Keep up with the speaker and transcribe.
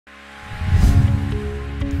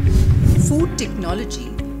Food technology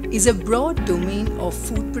is a broad domain of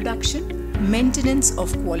food production, maintenance of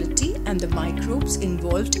quality, and the microbes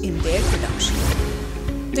involved in their production.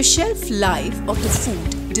 The shelf life of the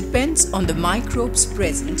food depends on the microbes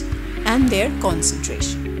present and their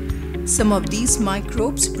concentration. Some of these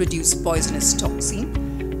microbes produce poisonous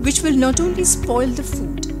toxin, which will not only spoil the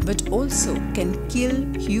food but also can kill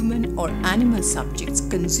human or animal subjects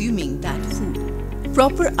consuming that food.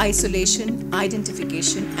 Proper isolation,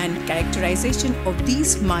 identification, and characterization of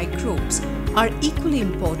these microbes are equally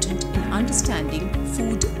important in understanding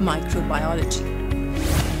food microbiology.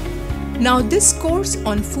 Now, this course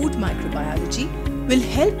on food microbiology will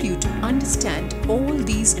help you to understand all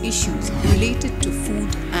these issues related to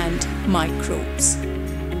food and microbes.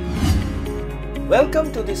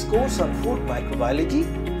 Welcome to this course on food microbiology,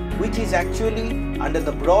 which is actually under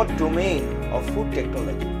the broad domain of food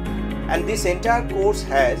technology. And this entire course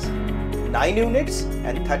has 9 units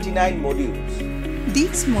and 39 modules.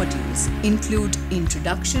 These modules include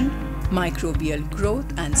Introduction, Microbial Growth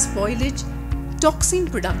and Spoilage, Toxin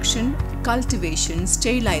Production, Cultivation,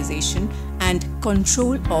 Sterilization and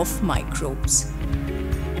Control of Microbes.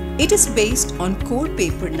 It is based on Core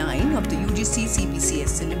Paper 9 of the UGC CBCS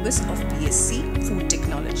syllabus of BSc Food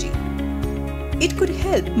Technology. It could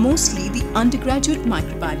help mostly the undergraduate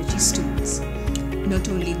microbiology students. Not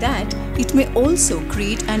only that, it may also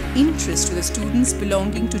create an interest to the students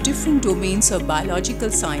belonging to different domains of biological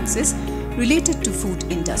sciences related to food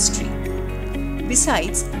industry.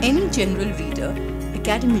 Besides, any general reader,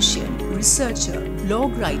 academician, researcher,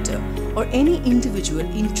 blog writer, or any individual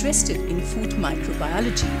interested in food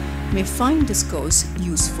microbiology may find this course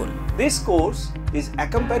useful. This course is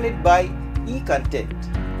accompanied by e-content,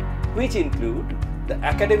 which include the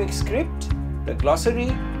academic script, the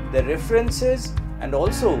glossary, the references, and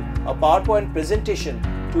also a PowerPoint presentation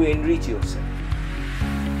to enrich yourself.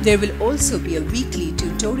 There will also be a weekly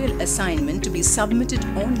tutorial assignment to be submitted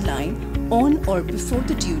online on or before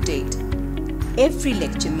the due date. Every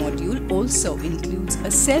lecture module also includes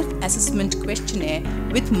a self-assessment questionnaire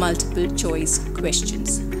with multiple choice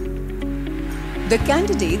questions. The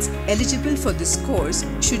candidates eligible for this course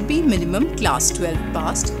should be minimum class 12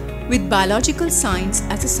 passed with biological science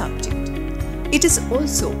as a subject. It is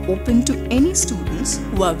also open to any students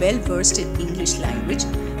who are well versed in English language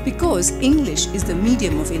because English is the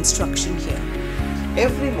medium of instruction here.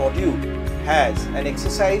 Every module has an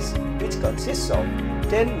exercise which consists of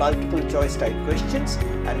 10 multiple choice type questions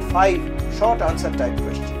and 5 short answer type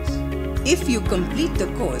questions. If you complete the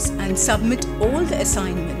course and submit all the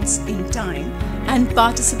assignments in time and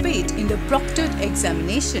participate in the proctored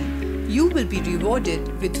examination, you will be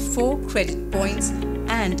rewarded with 4 credit points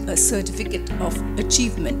and a certificate of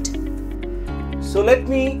achievement. So let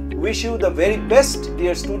me wish you the very best,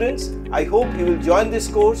 dear students. I hope you will join this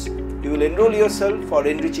course. You will enroll yourself for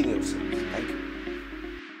enriching yourself.